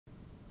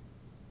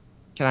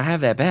Can I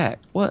have that back?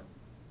 What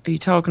are you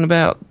talking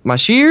about? My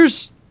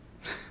shears?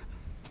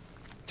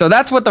 So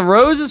that's what the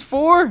rose is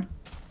for?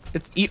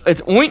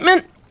 It's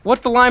ointment?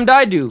 What's the lime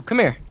dye do? Come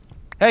here.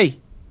 Hey.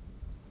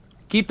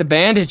 Keep the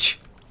bandage.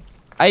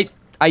 I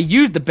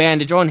used the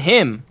bandage on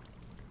him.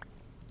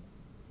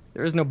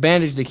 There is no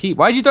bandage to keep.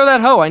 Why'd you throw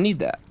that hoe? I need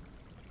that.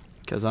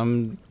 Because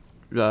I'm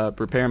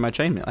preparing my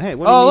chainmail. Hey,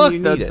 what do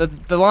you mean you need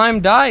it? The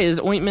lime dye is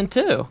ointment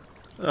too.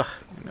 Ugh,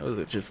 my nose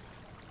itches.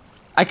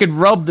 I could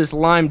rub this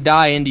lime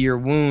dye into your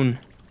wound.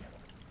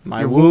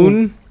 My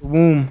wound?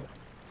 Womb.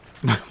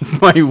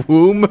 My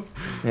womb?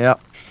 Yep.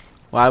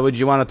 Why would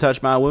you want to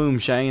touch my womb,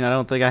 Shane? I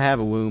don't think I have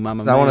a womb. I'm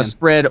a man. I want to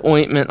spread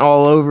ointment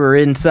all over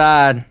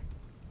inside.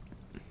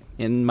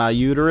 In my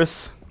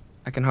uterus?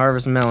 I can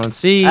harvest melons.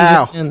 See?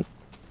 Ow. And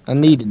I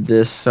needed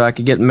this so I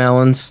could get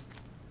melons.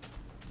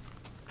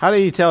 How do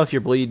you tell if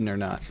you're bleeding or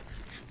not?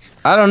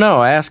 I don't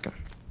know. Ask him.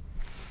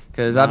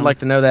 Because I'd like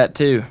to know that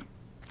too.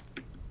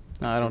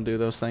 No, I don't do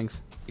those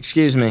things.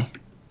 Excuse me.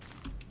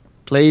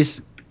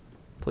 Please?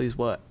 Please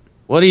what?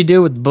 What do you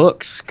do with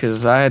books?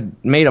 Because I had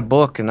made a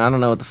book and I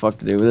don't know what the fuck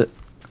to do with it.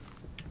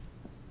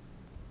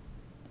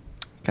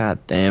 God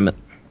damn it.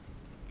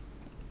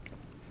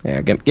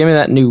 Yeah, give me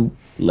that new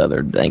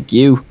leather. Thank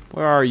you.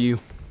 Where are you?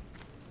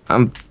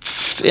 I'm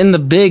in the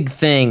big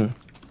thing.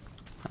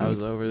 I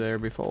was over there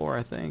before,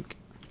 I think.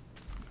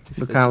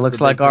 It kind of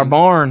looks like our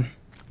barn.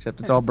 Except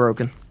it's all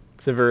broken.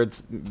 Except for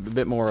it's a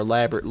bit more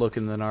elaborate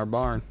looking than our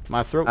barn.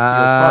 My throat feels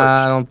parched.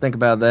 I don't think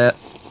about that.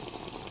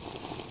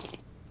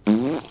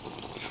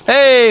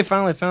 Hey,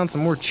 finally found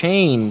some more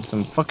chain.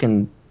 Some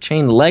fucking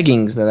chain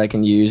leggings that I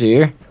can use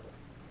here.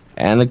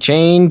 And the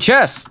chain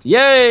chest.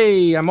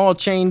 Yay! I'm all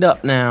chained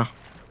up now.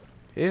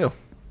 Ew.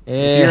 Yeah.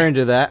 If you're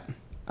into that.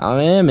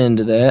 I am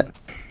into that.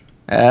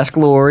 Ask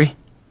Lori.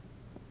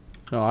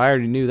 No, I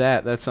already knew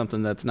that. That's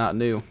something that's not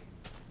new.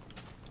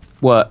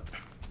 What?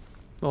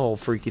 The whole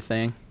freaky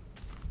thing.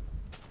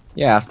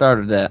 Yeah, I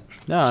started that.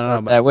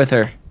 No, That with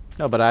her.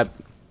 No, but I...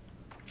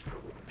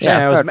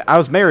 Yeah, I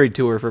was married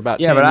to her for about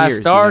 10 years. Yeah, but I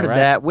started right?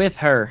 that with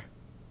her.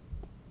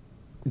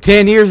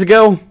 10 years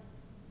ago?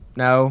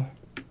 No.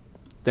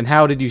 Then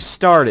how did you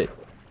start it?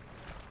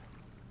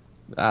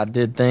 I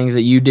did things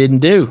that you didn't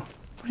do.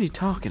 What are you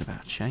talking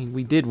about, Shane?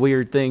 We did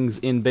weird things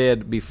in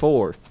bed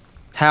before.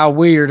 How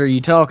weird are you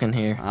talking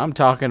here? I'm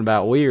talking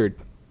about weird.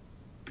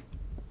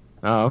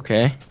 Oh,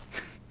 okay.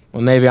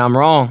 Well, maybe I'm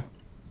wrong.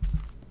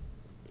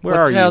 Where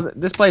are you?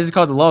 This place is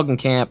called the logging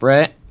camp,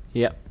 right?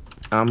 Yep.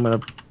 I'm going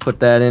to put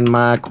that in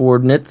my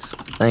coordinates.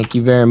 Thank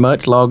you very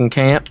much, logging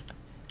camp.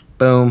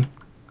 Boom.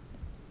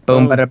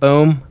 Boom, bada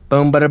boom.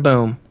 Boom, bada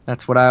boom.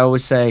 That's what I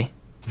always say.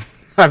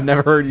 I've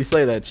never heard you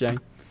say that, Shane.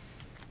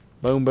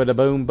 Boom, bada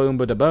boom, boom,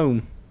 bada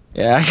boom.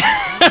 Yeah.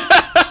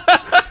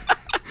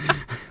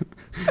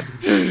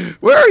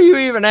 Where are you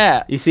even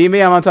at? You see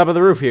me? I'm on top of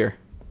the roof here.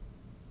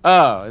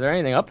 Oh, is there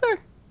anything up there?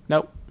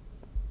 Nope.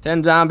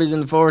 10 zombies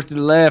in the forest to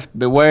the left.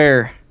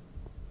 Beware.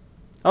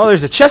 Oh,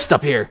 there's a chest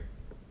up here.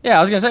 Yeah, I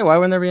was going to say, why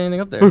wouldn't there be anything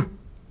up there?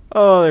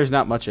 Oh, there's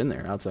not much in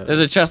there outside. There's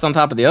a chest on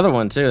top of the other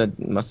one, too. It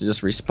must have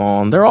just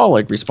respawned. They're all,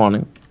 like,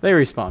 respawning. They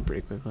respawn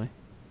pretty quickly.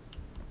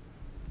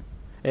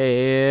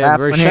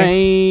 Every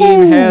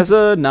Shane has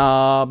a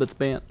knob that's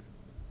bent.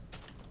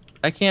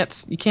 You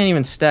can't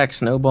even stack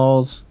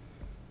snowballs.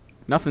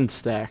 Nothing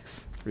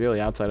stacks, really,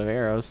 outside of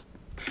arrows.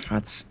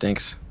 That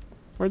stinks.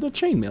 Where'd the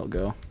chainmail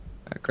go?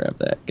 I grab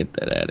that. Get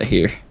that out of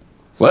here.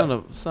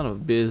 What? Son of a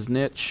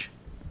biznitch.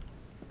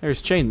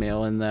 There's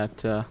chainmail in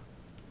that.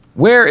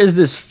 Where is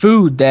this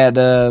food that?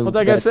 What'd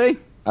that guy say?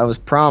 I was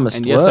promised.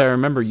 And yes, I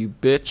remember you,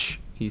 bitch.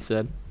 He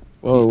said.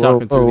 Whoa, he's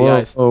talking through the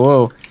ice. Whoa,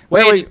 whoa!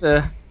 Wait,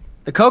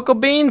 the cocoa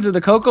beans? Do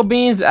the cocoa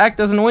beans act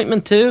as an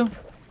ointment too?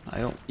 I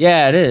don't.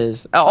 Yeah, it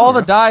is. All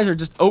the dyes are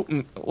just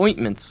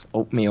ointments.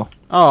 Oatmeal.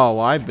 Oh,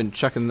 well, I've been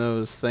chucking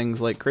those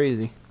things like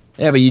crazy.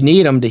 Yeah, but you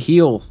need them to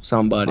heal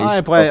somebody. I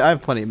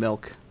have plenty of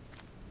milk.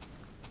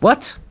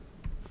 What?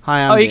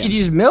 Hi, you could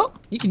use milk?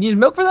 You can use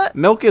milk for that?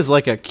 Milk is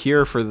like a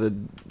cure for the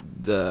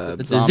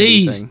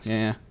disease. Thing.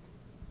 Yeah.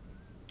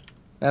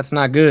 That's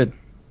not good.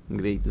 I'm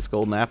gonna eat this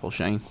golden apple,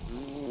 Shane.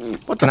 What the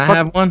fuck? Can I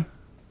have one?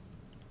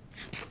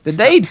 Did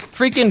they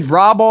freaking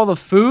rob all the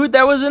food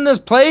that was in this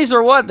place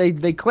or what?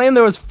 They claimed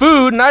there was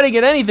food and I didn't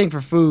get anything for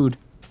food.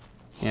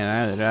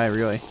 Yeah, neither did I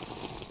really.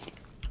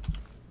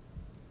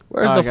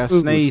 Where's the I got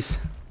food? Sneeze.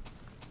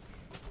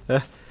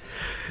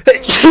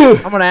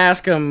 I'm gonna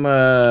ask him,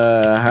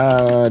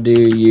 how do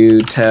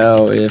you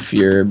tell if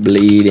you're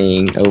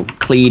bleeding? Oh,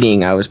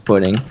 cleating I was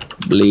putting.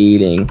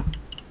 Bleeding.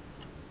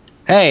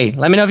 Hey,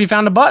 let me know if you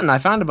found a button. I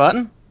found a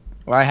button.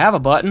 Or I have a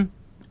button.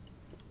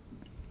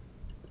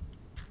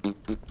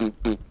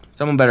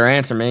 Someone better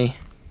answer me.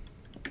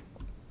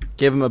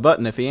 Give him a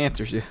button if he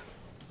answers you.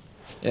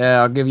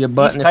 Yeah, I'll give you a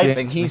button He's if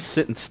typing. you He's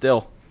sitting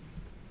still.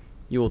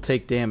 You will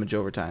take damage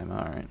over time.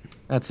 All right.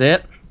 That's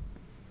it?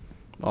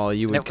 Well,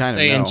 you would It was kind of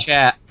saying know.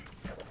 chat.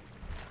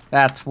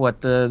 That's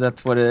what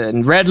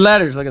in red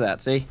letters. Look at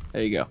that. See?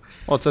 There you go.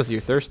 Well, it says you're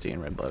thirsty in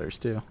red letters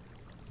too.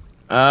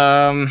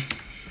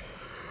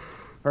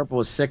 Purple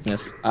is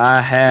sickness.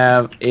 I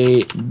have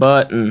a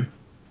button.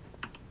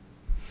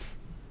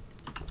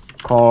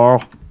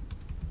 Carl.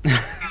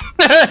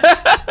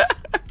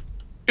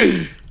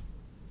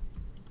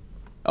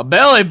 A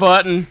belly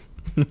button.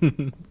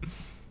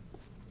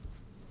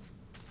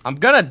 I'm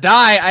gonna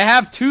die. I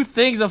have 2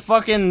 things of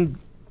fucking,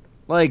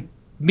 like,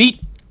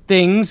 meat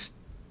things.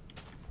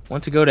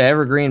 Want to go to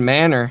Evergreen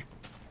Manor.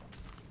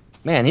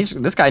 Man,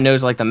 this guy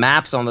knows, like, the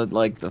maps on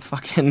the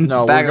fucking.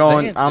 No, back we're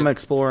going. I'm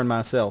exploring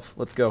myself.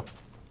 Let's go.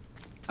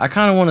 I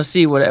kind of want to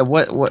see what.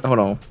 Hold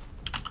on.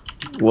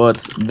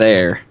 What's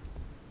there?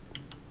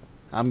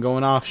 I'm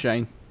going off,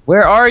 Shane.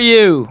 Where are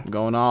you? I'm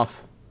going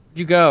off. Where'd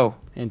you go?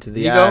 Into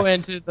the Did you go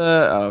into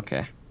the... Oh,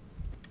 okay.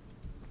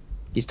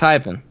 He's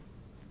typing.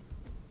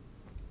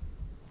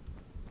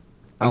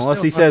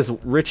 Unless he says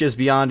riches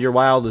beyond your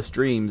wildest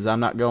dreams,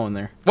 I'm not going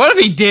there. What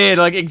if he did?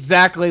 Like,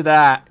 exactly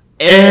that.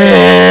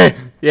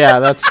 Yeah,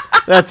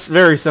 that's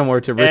very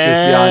similar to riches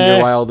beyond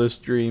your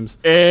wildest dreams.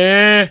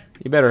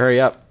 You better hurry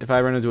up. If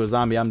I run into a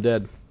zombie, I'm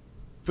dead.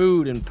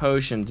 Food and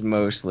potions,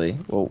 mostly.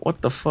 Well,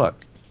 what the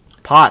fuck?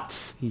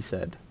 Pots, he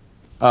said.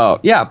 Oh,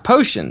 yeah,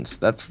 potions.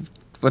 That's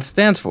what it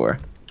stands for.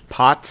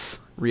 Pots?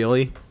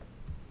 Really?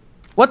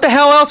 What the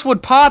hell else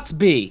would pots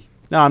be?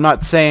 No, I'm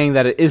not saying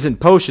that it isn't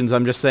potions.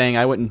 I'm just saying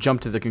I wouldn't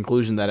jump to the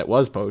conclusion that it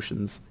was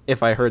potions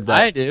if I heard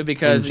that. I do,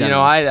 because, you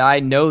know, I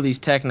know these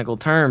technical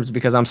terms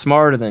because I'm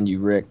smarter than you,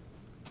 Rick.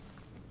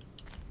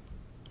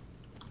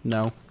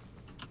 No.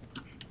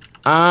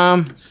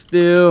 I'm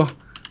still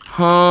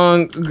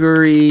hungry.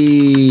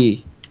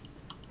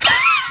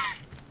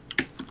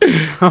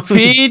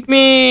 Feed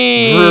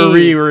me.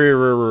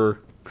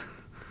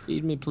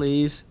 Feed me,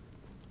 please.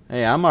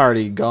 Hey, I'm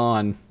already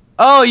gone.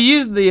 Oh,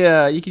 you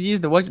could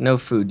use the what? No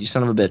food, you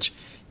son of a bitch.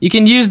 You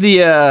can use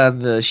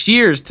the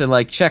shears to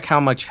like check how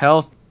much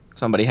health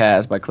somebody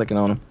has by clicking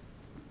on them.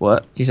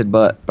 What? He said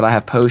but I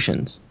have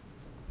potions.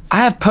 I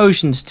have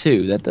potions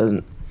too. That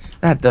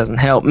doesn't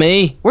help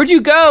me. Where'd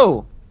you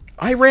go?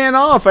 I ran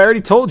off. I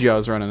already told you I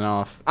was running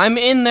off. I'm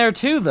in there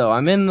too, though.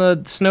 I'm in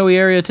the snowy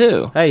area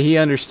too. Hey, he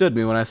understood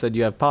me when I said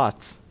you have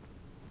pots.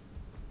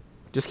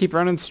 Just keep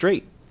running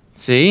straight.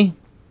 See?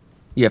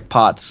 You have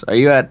pots. Are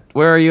you at...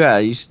 Where are you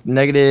at?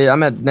 Negative...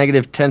 I'm at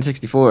negative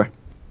 1064.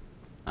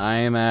 I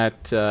am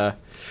at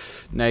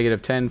negative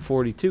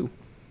 1042. Is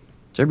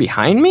there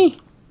behind me?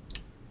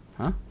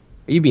 Huh? Are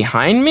you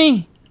behind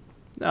me?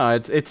 No,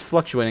 it's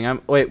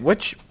fluctuating. Wait,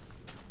 which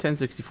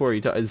 1064 are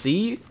you talking?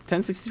 Z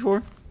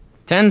 1064?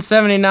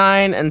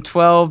 1079 and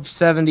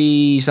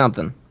 1270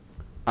 something.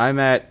 I'm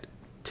at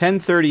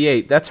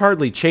 1038. That's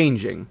hardly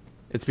changing.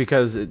 It's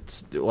because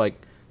it's like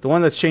the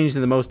one that's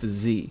changing the most is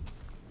Z.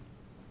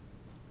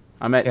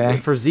 I'm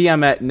at for Z.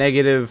 I'm at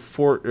negative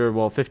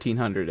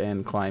 1500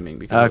 and climbing.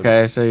 Because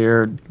okay, so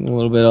you're a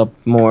little bit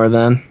up more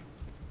then.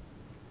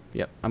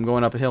 Yep, I'm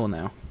going up a hill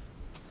now.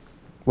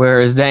 Where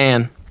is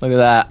Dan? Look at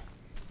that.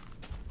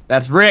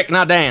 That's Rick,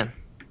 not Dan.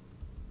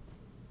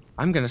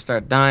 I'm gonna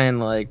start dying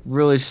like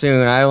really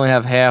soon. I only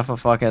have half a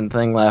fucking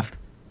thing left.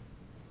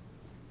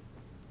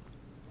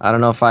 I don't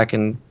know if I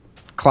can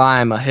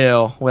climb a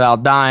hill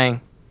without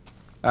dying.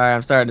 Alright,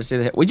 I'm starting to see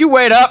the hill. Would you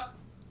wait up?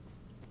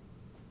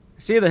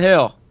 See the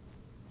hill.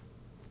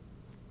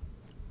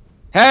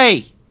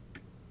 Hey!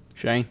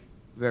 Shane?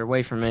 You better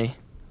wait for me.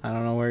 I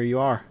don't know where you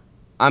are.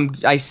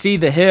 I see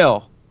the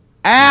hill.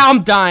 Ow,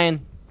 I'm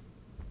dying.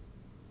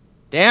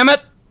 Damn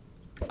it.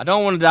 I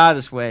don't want to die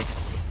this way.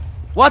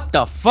 What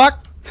the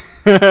fuck?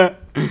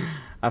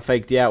 I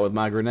faked you out with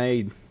my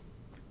grenade.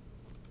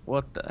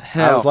 What the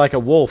hell? I was like a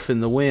wolf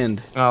in the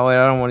wind. Oh, wait,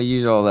 I don't want to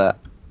use all that.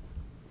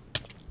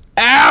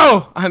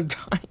 Ow! I'm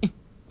dying.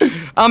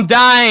 I'm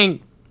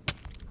dying.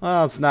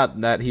 Well, it's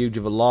not that huge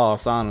of a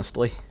loss,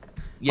 honestly.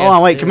 Yes, hold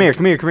on, wait, come here.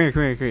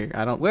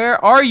 I don't...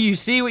 Where are you?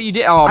 See what you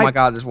did? Oh, my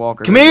God, this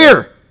walker. Come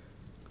here!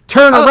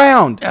 Turn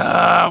around!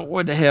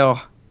 What the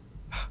hell?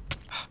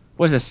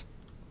 What's this?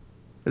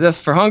 Is this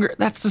for hunger?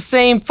 That's the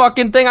same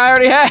fucking thing I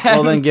already had.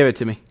 Well, then give it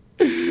to me.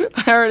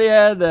 I already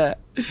had that.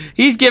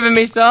 He's giving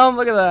me some.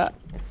 Look at that.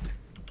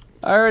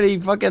 I already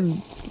fucking...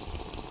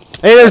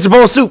 Hey, there's a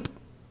bowl of soup.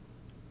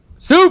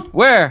 Soup?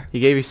 Where? He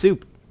gave you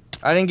soup.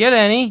 I didn't get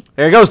any.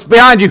 There it goes,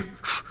 behind you.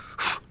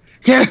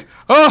 Yeah.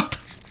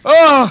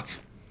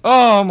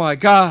 Oh my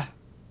God.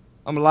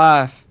 I'm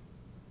alive.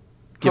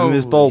 Give him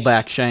his bowl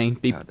back, Shane.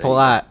 Be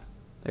polite.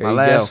 There you go.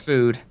 My last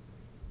food.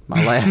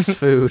 My last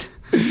food.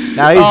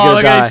 Now he's gonna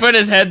look, die. he's put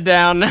his head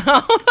down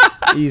now.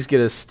 He's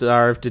gonna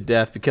starve to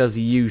death because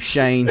of you,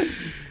 Shane.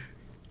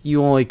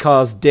 You only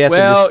cause death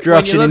and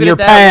destruction in your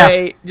path.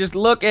 Way, just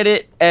look at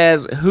it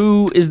as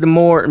who is the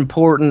more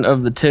important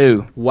of the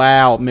two.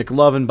 Wow,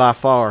 McLovin by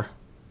far.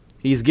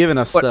 He's given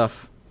us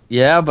stuff.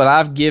 Yeah, but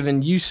I've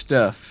given you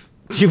stuff.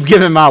 You've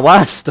given my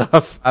wife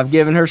stuff. I've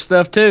given her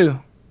stuff too.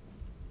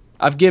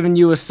 I've given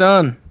you a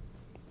son.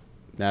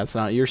 That's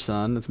not your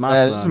son. That's my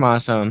son. That's my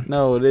son.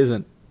 No, it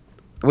isn't.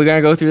 Are we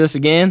gonna go through this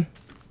again?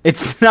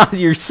 It's not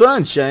your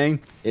son, Shane.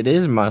 It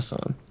is my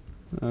son.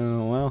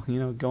 Oh, well, you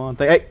know, go on.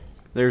 Hey,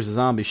 there's a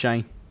zombie,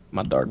 Shane.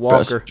 My dark Walker.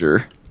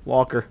 messenger.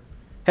 Walker.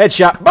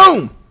 Headshot.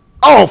 Boom!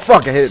 Oh,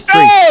 fuck, I hit a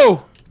tree.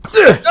 No!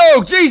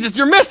 Oh, Jesus,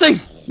 you're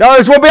missing! No,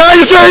 there's one behind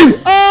you,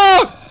 Shane!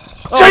 Oh!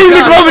 Shane,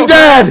 McLovin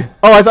died!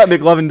 Oh, I thought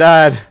McLovin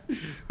died.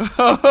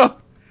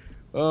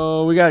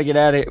 Oh, we gotta get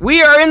out of here.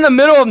 We are in the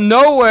middle of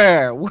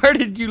nowhere. Where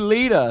did you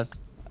lead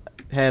us?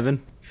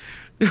 Heaven.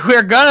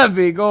 We're gonna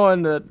be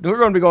going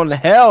to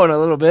hell in a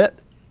little bit.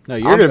 No,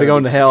 you're gonna be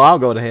going to hell. I'll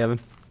go to heaven.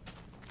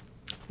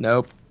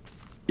 Nope.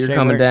 You're Shane,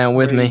 coming down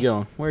with me. Where are you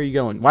going? Where are you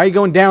going? Why are you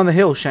going down the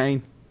hill,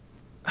 Shane?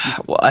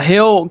 Well, a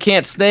hill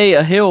can't stay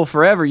a hill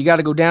forever. You got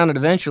to go down it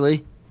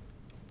eventually.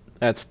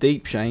 That's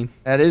deep, Shane.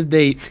 That is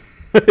deep.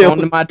 On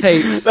to my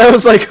tapes. That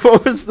was like,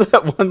 what was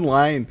that one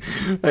line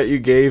that you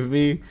gave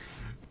me?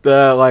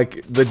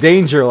 The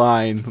danger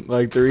line,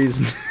 like the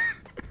reason.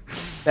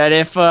 that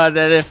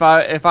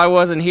if I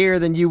wasn't here,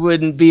 then you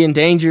wouldn't be in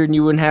danger and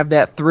you wouldn't have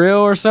that thrill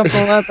or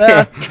something like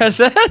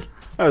that.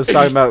 I was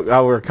talking about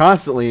how we're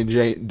constantly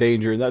in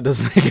danger, and that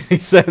doesn't make any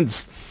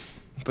sense.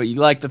 But you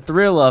like the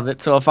thrill of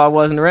it, so if I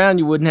wasn't around,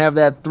 you wouldn't have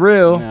that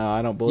thrill. No,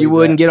 I don't believe you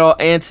wouldn't that. get all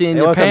antsy in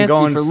your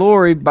pantsy for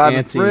Lori by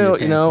the thrill,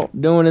 you know,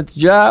 doing its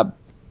job.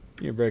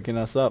 You're breaking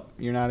us up.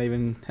 You're not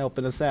even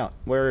helping us out.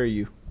 Where are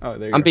you? Oh,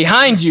 there you are. I'm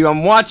behind you.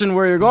 I'm watching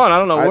where you're going. I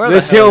don't know where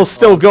this hill's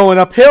still going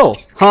uphill,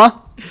 huh?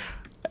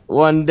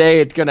 One day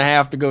it's going to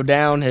have to go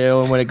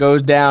downhill, and when it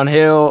goes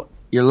downhill,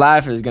 your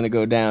life is going to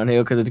go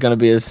downhill because it's going to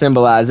be a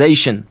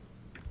symbolization.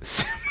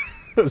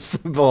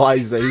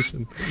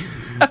 Symbolization.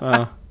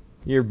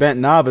 Your bent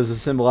knob is a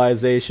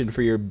symbolization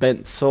for your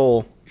bent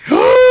soul.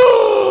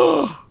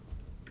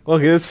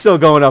 Look, it's still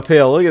going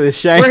uphill. Look at this,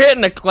 Shane. We're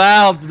hitting the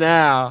clouds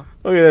now.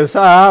 Look at this.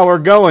 We're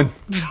going.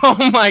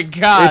 Oh my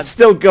God! It's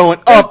still going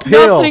uphill.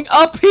 There's nothing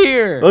up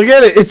here. Look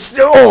at it. It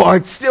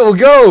still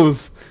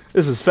goes.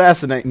 This is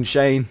fascinating,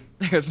 Shane.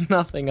 There's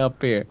nothing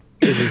up here.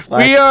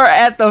 We are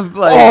at the.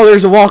 Like, oh,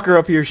 there's a walker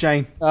up here,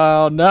 Shane.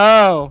 Oh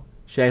no!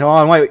 Shane, hold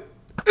on, wait.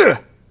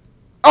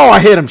 Oh, I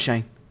hit him,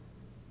 Shane.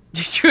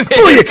 Did you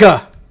hit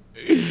Booyaka!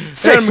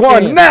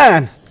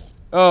 619.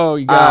 Oh,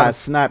 you got him. I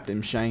snapped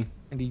him, Shane.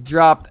 And he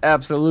dropped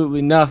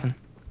absolutely nothing.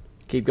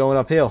 Keep going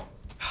uphill.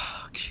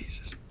 Oh,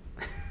 Jesus.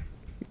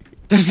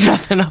 There's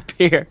nothing up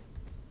here.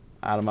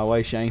 Out of my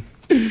way, Shane.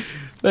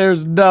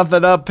 There's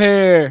nothing up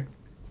here.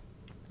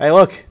 Hey,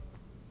 look.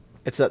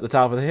 It's at the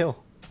top of the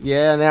hill.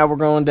 Yeah, now we're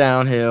going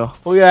downhill.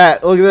 Look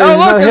at that. Look at that. Oh,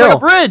 look, there's hill. like a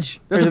bridge.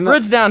 There's a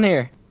bridge down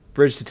here.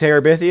 Bridge to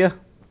Terabithia?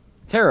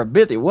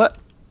 Terabithia? What?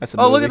 That's a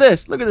movie. movie. Look at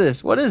this. Look at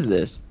this. What is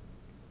this?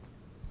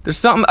 There's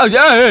something. Oh,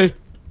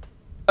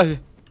 hey.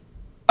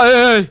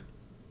 Hey.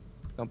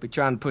 Don't be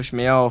trying to push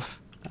me off.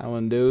 I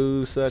wouldn't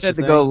do such a thing. Said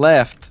to go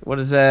left. What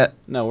is that?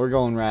 No, we're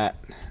going right.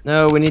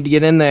 No, we need to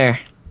get in there.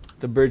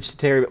 The bridge to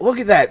Terabithia. Look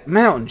at that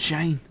mountain,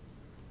 Shane.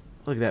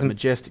 Look at that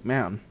majestic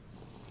mountain.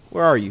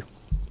 Where are you?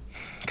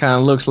 Kind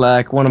of looks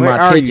like one of Where my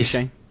are tickets. you,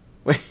 Shane?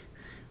 Wait.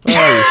 Where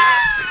are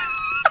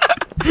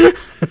you?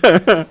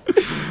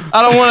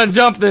 I don't want to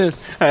jump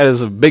this. That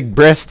is a big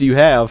breast you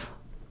have.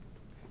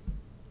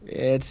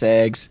 Yeah, it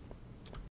sags.